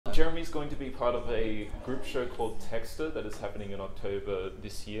Jeremy's going to be part of a group show called Texter that is happening in October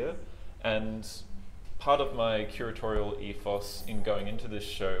this year, and part of my curatorial ethos in going into this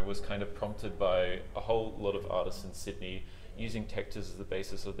show was kind of prompted by a whole lot of artists in Sydney using textures as the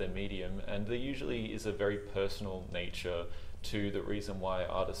basis of their medium, and there usually is a very personal nature to the reason why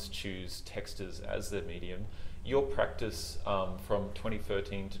artists choose textures as their medium. Your practice from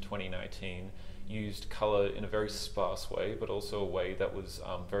 2013 to 2019 used colour in a very sparse way, but also a way that was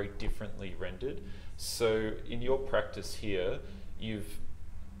very differently rendered. So in your practice here, you've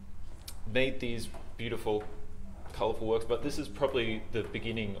made these beautiful, colourful works, but this is probably the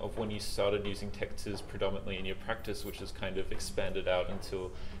beginning of when you started using textures predominantly in your practice, which has kind of expanded out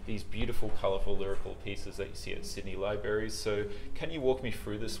until these beautiful, colourful, lyrical pieces that you see at Sydney libraries. So can you walk me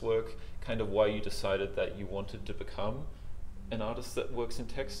through this work, kind of why you decided that you wanted to become an artist that works in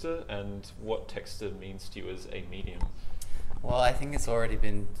texture, and what texture means to you as a medium? Well, I think it's already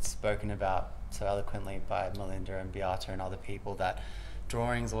been spoken about so eloquently by Melinda and Beata and other people that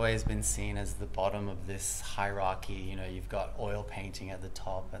drawing's always been seen as the bottom of this hierarchy. You know, you've got oil painting at the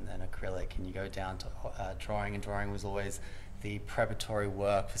top and then acrylic, and you go down to drawing, and drawing was always the preparatory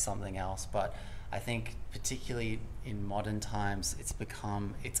work for something else. But I think particularly in modern times, it's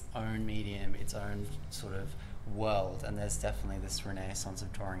become its own medium, its own sort of world, and there's definitely this renaissance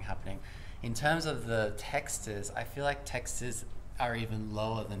of drawing happening. In terms of the textures, I feel like textures are even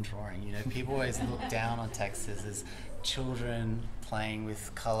lower than drawing. You know, people always look down on textures as children playing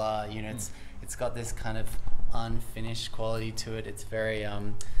with color. You know, it's got this kind of unfinished quality to it. It's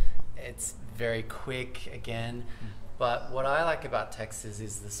very quick again. But what I like about textures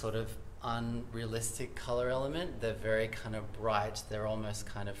is the sort of unrealistic color element. They're very kind of bright. They're almost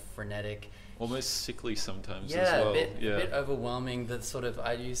kind of frenetic. Almost sickly sometimes Yeah, as well. a bit overwhelming. The sort of,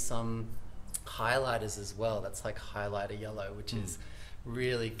 I use some highlighters as well. That's like highlighter yellow, which is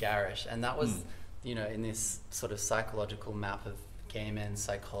really garish. And that was, you know, in this sort of psychological map of gay men's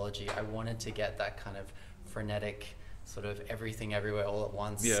psychology, I wanted to get that kind of frenetic, sort of everything everywhere all at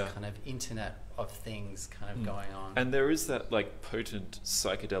once, kind of internet of things kind of going on. And there is that like potent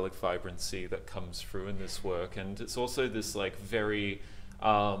psychedelic vibrancy that comes through in this work, and it's also this like very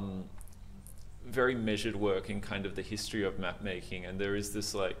very measured work in kind of the history of map making, and there is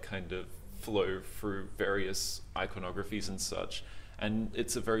this like kind of flow through various iconographies and such, and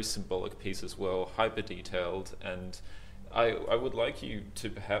it's a very symbolic piece as well, hyper detailed. And I would like you to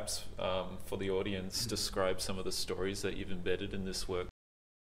perhaps for the audience describe some of the stories that you've embedded in this work.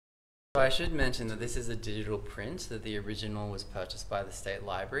 So I should mention that this is a digital print, that the original was purchased by the State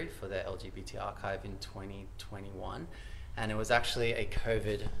Library for their LGBT archive in 2021. And it was actually a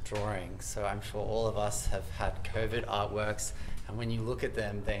COVID drawing. So I'm sure all of us have had COVID artworks, and when you look at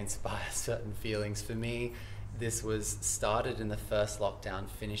them, they inspire certain feelings. For me, this was started in the first lockdown,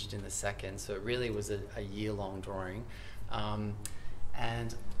 finished in the second. So it really was a year-long drawing.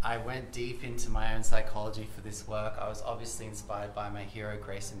 And I went deep into my own psychology for this work. I was obviously inspired by my hero,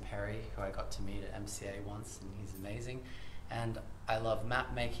 Grayson Perry, who I got to meet at MCA once, and he's amazing. And I love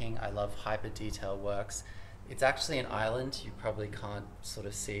map making, I love hyper detail works. It's actually an island, you probably can't sort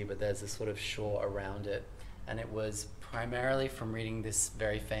of see, but there's a sort of shore around it. And it was primarily from reading this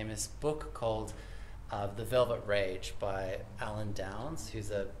very famous book called The Velvet Rage by Alan Downs,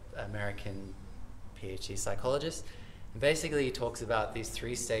 who's an American PhD psychologist. And basically he talks about these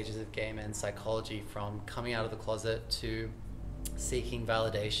 3 stages of gay men's psychology, from coming out of the closet to seeking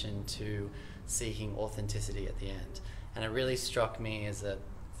validation to seeking authenticity at the end. And it really struck me as a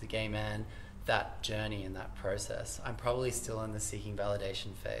gay man, that journey and that process. I'm probably still in the seeking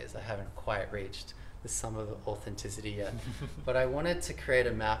validation phase. I haven't quite reached the sum of authenticity yet. But I wanted to create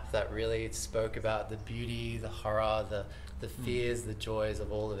a map that really spoke about the beauty, the horror, the fears, the joys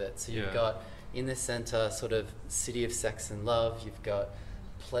of all of it. So you've got in the center sort of city of sex and love, you've got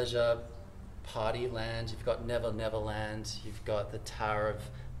pleasure, party land, you've got Never Never Land, you've got the Tower of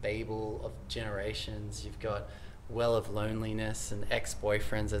Babel of generations, you've got Well of Loneliness and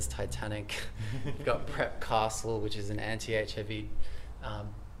ex-boyfriends as Titanic. You've got Prep Castle, which is an anti-HIV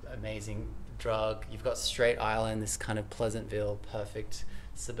amazing drug. You've got Straight Island, this kind of Pleasantville, perfect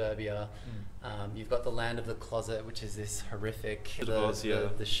suburbia. You've got the Land of the Closet, which is this horrific,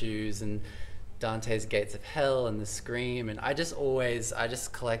 the shoes, and Dante's Gates of Hell and the Scream. And I just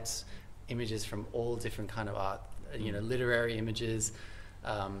collect images from all different kind of art, you know, literary images,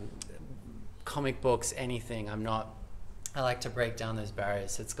 comic books, anything. I like to break down those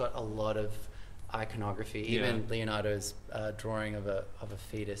barriers. So it's got a lot of iconography, even Leonardo's drawing of a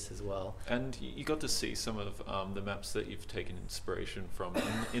fetus as well. And you got to see some of the maps that you've taken inspiration from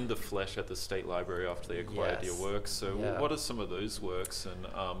in the flesh at the State Library after they acquired your works. So what are some of those works, and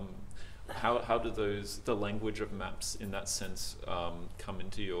how do the language of maps in that sense come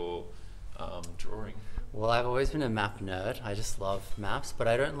into your drawing? Well, I've always been a map nerd. I just love maps, but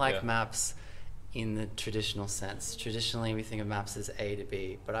I don't like maps in the traditional sense. Traditionally, we think of maps as A to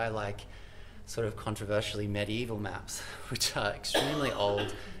B, but I like sort of controversially medieval maps, which are extremely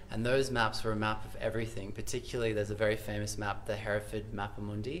old, and those maps were a map of everything. Particularly, there's a very famous map, the Hereford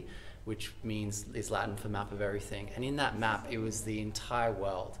Mappamundi, which is Latin for map of everything. And in that map, it was the entire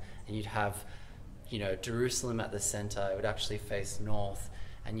world, and you'd have, Jerusalem at the center. It would actually face north,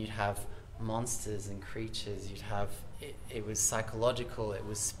 and you'd have monsters and creatures. You'd have it was psychological, it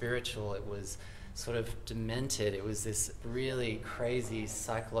was spiritual, it was sort of demented. It was this really crazy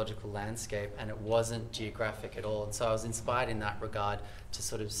psychological landscape, and it wasn't geographic at all. And so I was inspired in that regard to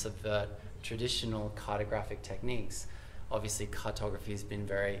sort of subvert traditional cartographic techniques. Obviously, cartography has been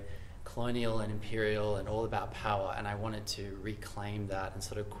very colonial and imperial and all about power, and I wanted to reclaim that and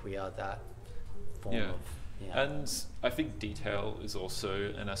sort of queer that form of... And I think detail is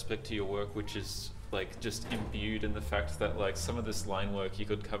also an aspect to your work, which is like just imbued in the fact that like some of this line work you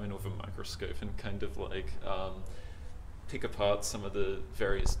could come in with a microscope and kind of like pick apart some of the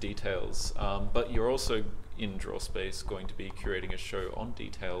various details. But you're also in Draw Space going to be curating a show on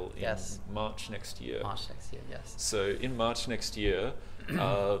detail in March next year. March next year, yes. So in March next year,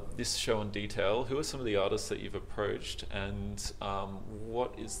 this show on detail, who are some of the artists that you've approached, and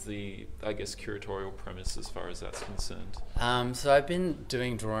what is the, I guess, curatorial premise as far as that's concerned? So I've been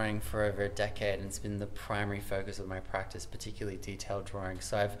doing drawing for over a decade, and it's been the primary focus of my practice, particularly detailed drawing.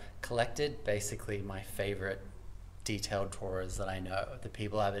 So I've collected basically my favorite detailed drawers that I know, the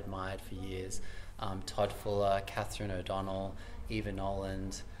people I've admired for years. Todd Fuller, Catherine O'Donnell, Eva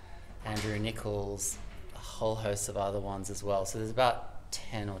Noland, Andrew Nichols, a whole host of other ones as well. So there's about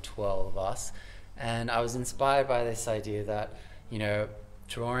 10 or 12 of us. And I was inspired by this idea that,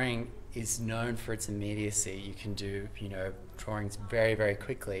 drawing is known for its immediacy. You can do, drawings very, very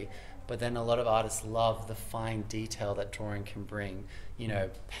quickly. But then a lot of artists love the fine detail that drawing can bring.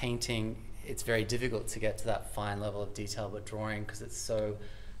 Painting, it's very difficult to get to that fine level of detail, but drawing, because it's so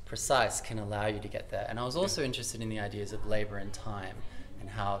precise, can allow you to get there. And I was also interested in the ideas of labor and time, and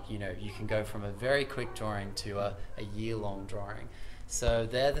how you can go from a very quick drawing to a year-long drawing. So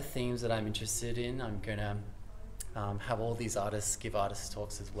they're the themes that I'm interested in. I'm gonna have all these artists give artist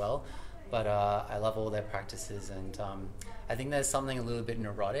talks as well, but I love all their practices, and I think there's something a little bit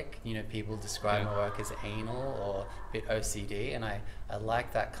neurotic. People describe my work as anal or a bit OCD, and I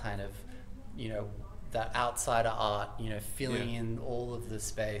like that kind of that outsider art, filling in all of the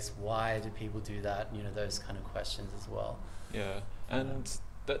space. Why do people do that? Those kind of questions as well. Yeah, and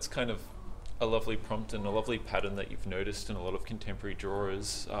that's kind of a lovely prompt and a lovely pattern that you've noticed in a lot of contemporary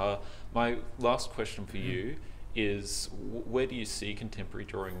drawers. My last question for you is, where do you see contemporary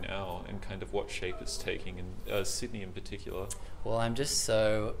drawing now, and kind of what shape it's taking in Sydney in particular? Well, I'm just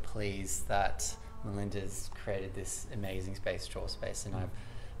so pleased that Melinda's created this amazing space, Draw Space, and I've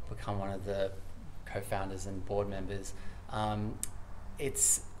become one of the co-founders and board members.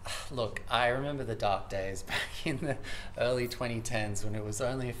 Look, I remember the dark days back in the early 2010s when it was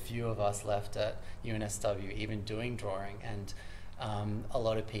only a few of us left at UNSW even doing drawing, and a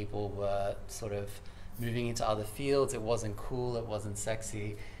lot of people were sort of moving into other fields. It wasn't cool, it wasn't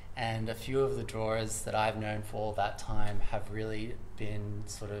sexy, and a few of the drawers that I've known for all that time have really been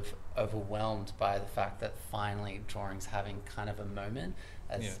sort of overwhelmed by the fact that finally drawing's having kind of a moment,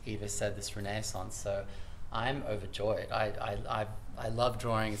 as Eva said, this renaissance. So I'm overjoyed. I love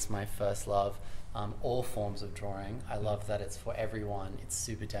drawing. It's my first love. All forms of drawing. I love that it's for everyone. It's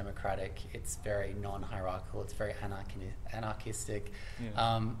super democratic. It's very non-hierarchical. It's very anarchistic.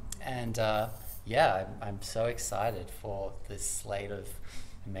 I'm so excited for this slate of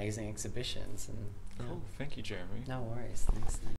amazing exhibitions. And cool. Thank you, Jeremy. No worries. Thanks.